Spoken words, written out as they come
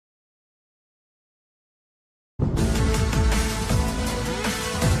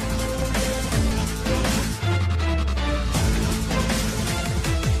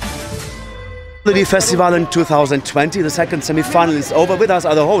Melodifestivalen 2020, the second semi-final is over. With us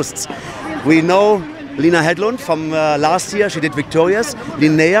are the hosts. We know Lina Hedlund from last year, she did Victorious.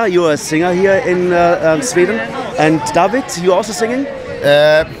 Linnea, you are a singer here in Sweden. And David, you also singing?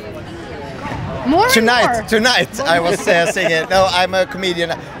 Tonight I was singing. No, I'm a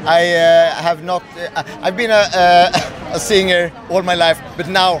comedian. I have not. I've been a singer all my life, but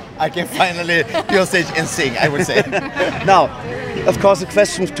now I can finally be on stage and sing, I would say. Now, of course, the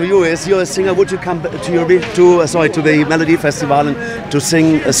question to you is: you're a singer. Would you come to the Melodifestivalen to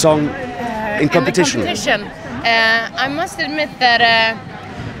sing a song in competition? I must admit that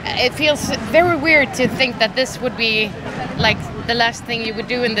it feels very weird to think that this would be like the last thing you would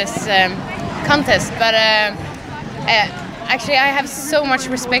do in this contest, but actually I have so much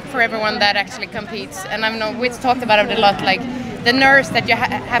respect for everyone that actually competes, and we've talked about it a lot, like the nerves that you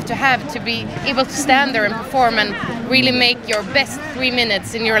have to be able to stand there and perform and really make your best 3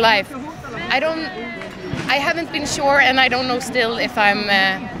 minutes in your life. I haven't been sure, and I don't know still if I'm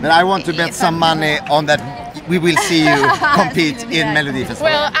but I want to bet some money on that we will see you compete in Melodifestivalen.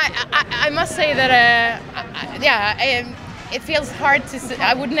 Well, I must say that it feels hard to say.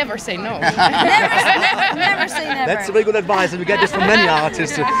 I would never say no. never say never. That's very good advice, and we get this from many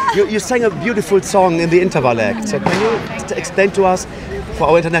artists. You sang a beautiful song in the interval act. So can you explain to us, for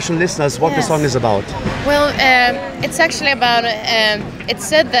our international listeners, what the song is about? Well, it's actually about. It's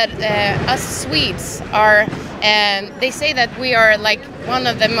said that us Swedes are. They say that we are like one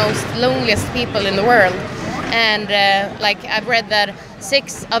of the most loneliest people in the world, and like I've read that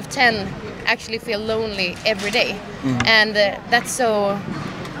 6 of 10 actually feel lonely every day, and that's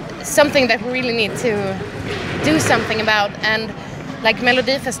something that we really need to do something about. And like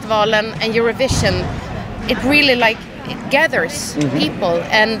Melodifestivalen and Eurovision, it really it gathers people,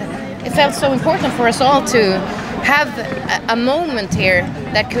 and it felt so important for us all to have a moment here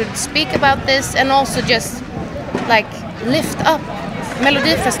that could speak about this and also just like lift up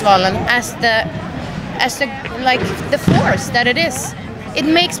Melodifestivalen as the force that it is. It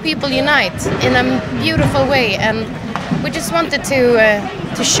makes people unite in a beautiful way, and we just wanted to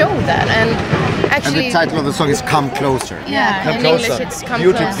show that. And actually, and the title of the song is "Come Closer." Yeah, Come in Closer. English it's "Come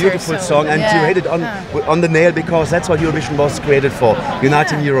Closer." Beautiful song, and you hit it on the nail, because that's what Eurovision was created for: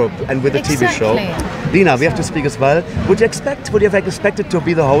 uniting Europe, and with the TV show. Lina, we have to speak as well. Would you have expected to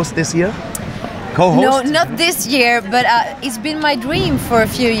be the host this year? Co-host? No, not this year, but it's been my dream for a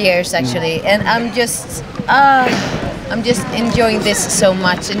few years actually, and I'm just enjoying this so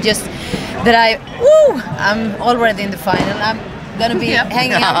much, and just that I'm already in the final. I'm gonna be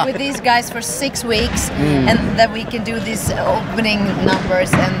hanging out with these guys for 6 weeks, and that we can do these opening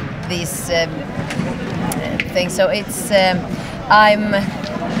numbers and these things. So it's I'm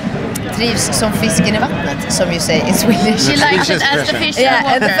trivs som fisken i vattnet, som you say in Swedish. She likes it as the fish in the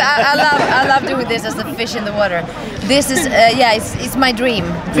water. I love doing this as the fish in the water. This is it's my dream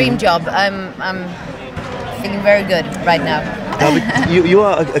job. I'm feeling very good right now. You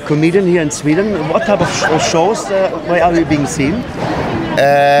are a comedian here in Sweden. What type of shows where are you being seen?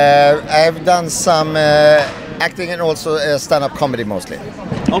 I've done some acting and also stand-up comedy mostly.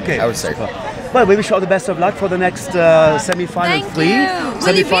 Okay, I would say. Well, we wish you all the best of luck for the next semi-final 3,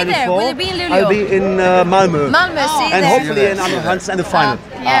 semi-final 4. Will you be in Luleå? I'll be in Malmö. Malmö, see you and there. hopefully in Alcazar and the final.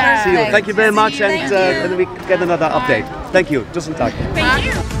 Yeah. See you. Thank you very much, and Thank you. we get another update. Thank you. Tusen tack. Thank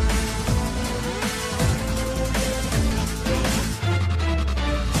you.